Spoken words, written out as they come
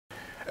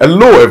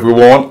Hello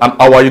everyone, and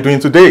how are you doing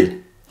today?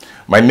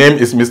 My name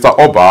is Mr.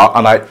 Oba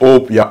and I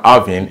hope you are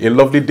having a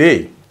lovely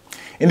day.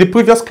 In the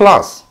previous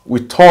class,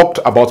 we talked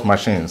about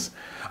machines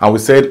and we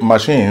said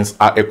machines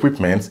are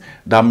equipment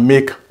that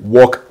make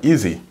work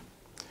easy.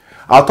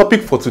 Our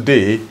topic for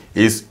today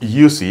is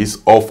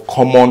uses of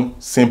common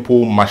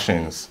simple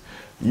machines.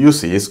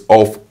 Uses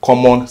of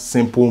common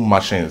simple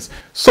machines.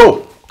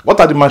 So, what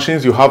are the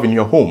machines you have in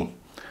your home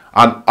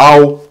and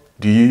how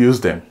do you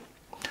use them?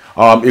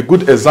 A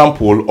good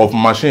example of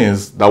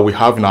machines that we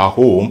have in our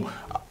home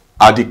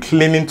are the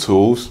cleaning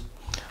tools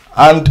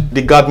and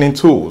the gardening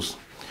tools.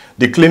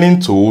 The cleaning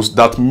tools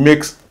that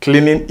makes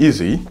cleaning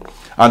easy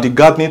and the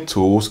gardening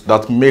tools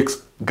that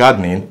makes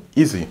gardening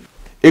easy.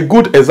 A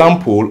good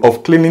example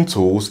of cleaning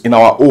tools in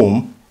our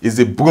home is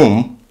a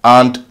broom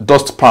and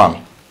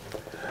dustpan.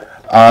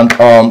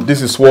 And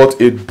this is what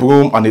a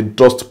broom and a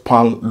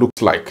dustpan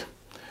looks like.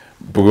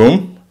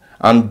 Broom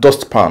and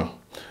dustpan.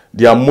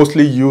 They are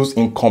mostly used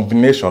in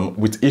combination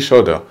with each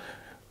other.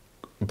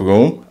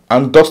 Broom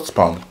and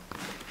dustpan.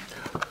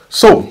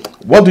 So,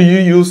 what do you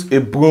use a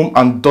broom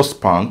and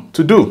dustpan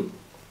to do?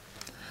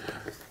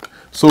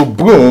 So,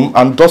 broom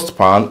and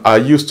dustpan are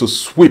used to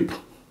sweep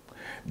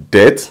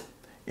dirt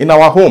in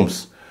our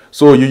homes.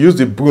 So, you use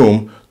the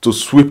broom to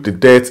sweep the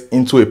dirt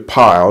into a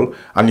pile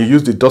and you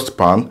use the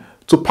dustpan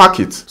to pack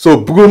it. So,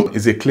 broom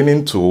is a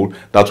cleaning tool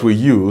that we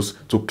use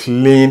to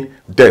clean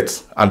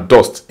dirt and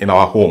dust in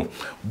our home.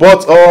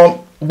 But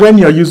when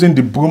you're using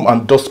the broom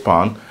and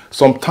dustpan,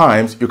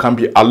 sometimes you can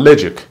be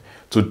allergic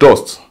to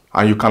dust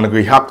and you can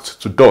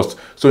react to dust.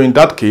 So in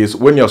that case,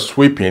 when you're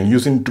sweeping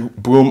using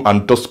broom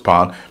and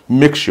dustpan,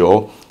 make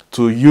sure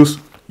to use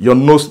your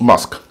nose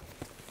mask.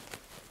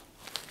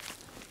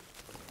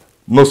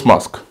 Nose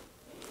mask.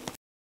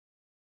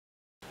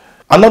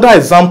 Another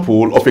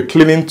example of a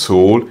cleaning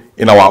tool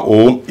in our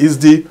home is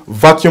the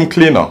vacuum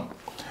cleaner.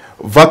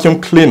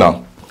 Vacuum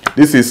cleaner.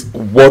 This is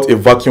what a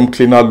vacuum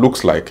cleaner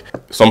looks like.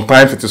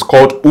 Sometimes it is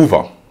called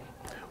Hoover.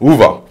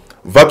 Hoover.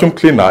 Vacuum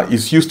cleaner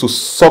is used to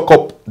suck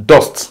up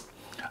dust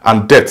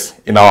and dirt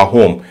in our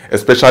home,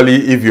 especially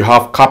if you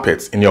have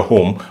carpets in your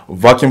home.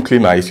 Vacuum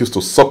cleaner is used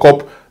to suck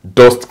up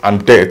dust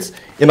and dirt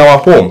in our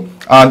home.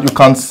 And you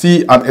can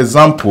see an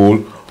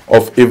example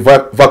of a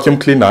vacuum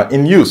cleaner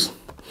in use.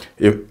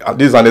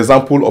 This is an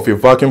example of a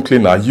vacuum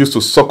cleaner used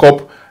to suck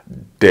up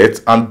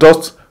dirt and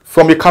dust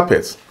from a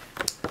carpet.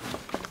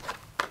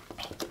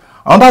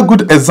 Another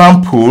good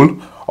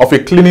example of a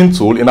cleaning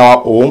tool in our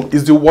home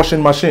is the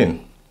washing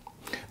machine.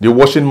 The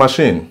washing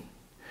machine.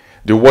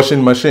 The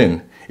washing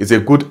machine is a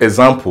good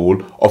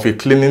example of a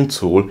cleaning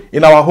tool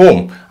in our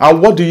home.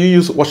 And what do you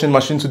use washing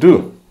machine to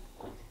do?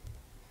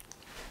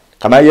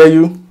 Can I hear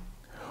you?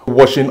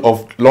 Washing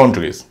of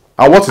laundries.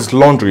 And what is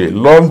laundry?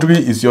 Laundry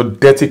is your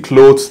dirty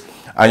clothes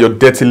and your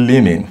dirty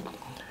linen.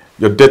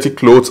 Your dirty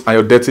clothes and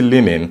your dirty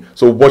linen.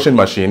 So washing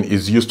machine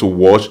is used to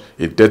wash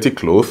a dirty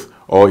cloth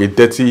or a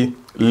dirty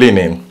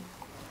linen.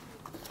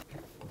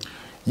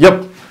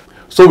 Yep.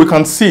 So we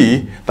can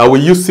see that we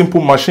use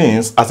simple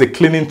machines as a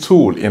cleaning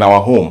tool in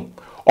our home.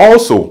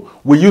 Also,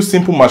 we use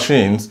simple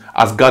machines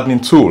as gardening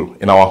tool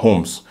in our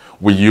homes.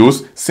 We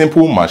use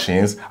simple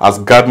machines as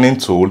gardening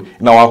tool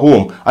in our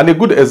home. And a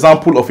good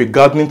example of a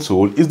gardening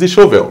tool is the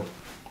shovel.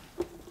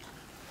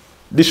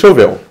 The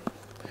shovel.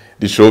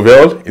 The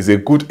shovel is a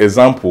good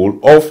example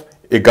of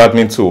a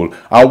gardening tool.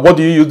 And what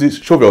do you use the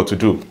shovel to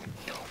do?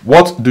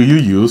 What do you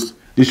use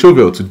the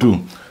shovel to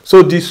do?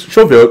 So this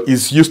shovel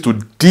is used to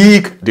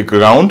dig the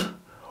ground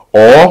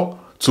or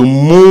to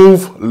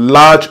move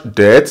large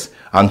dirt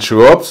and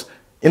shrubs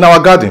in our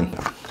garden.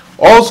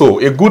 Also,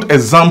 a good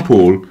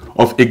example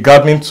of a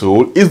gardening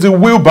tool is the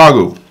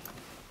wheelbarrow.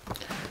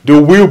 The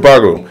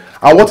wheelbarrow.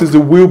 And what is the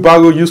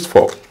wheelbarrow used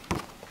for?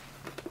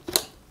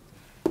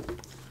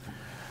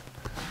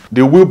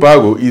 The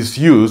wheelbarrow is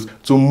used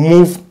to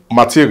move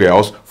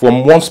materials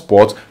from one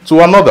spot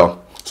to another.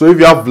 So if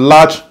you have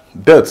large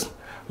dirt,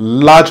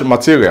 large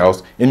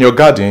materials in your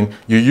garden,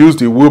 you use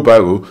the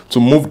wheelbarrow to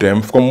move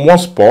them from one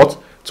spot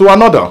to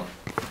another.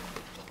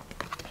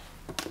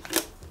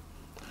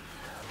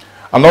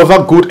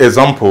 Another good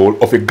example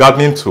of a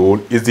gardening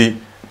tool is the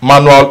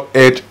manual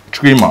edge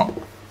trimmer.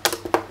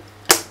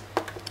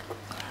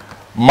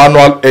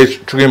 Manual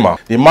edge trimmer.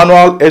 The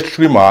manual edge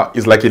trimmer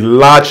is like a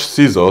large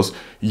scissors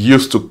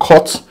used to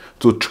cut,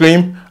 to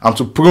trim, and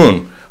to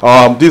prune.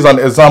 This is an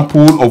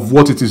example of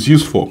what it is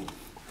used for.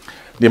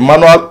 The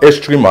manual edge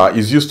trimmer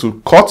is used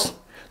to cut,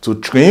 to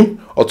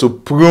trim, or to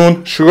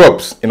prune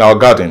shrubs in our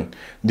garden.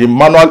 The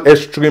manual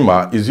edge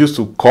trimmer is used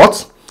to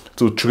cut,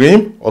 to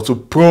trim, or to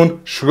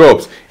prune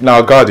shrubs in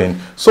our garden.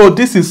 So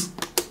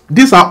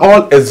these are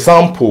all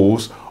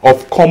examples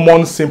of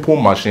common simple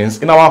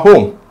machines in our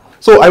home.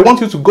 So I want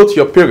you to go to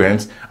your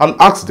parents and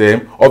ask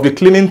them of the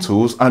cleaning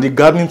tools and the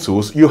gardening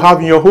tools you have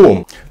in your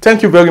home.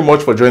 Thank you very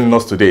much for joining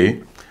us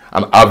today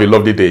and have a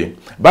lovely day.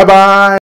 Bye bye.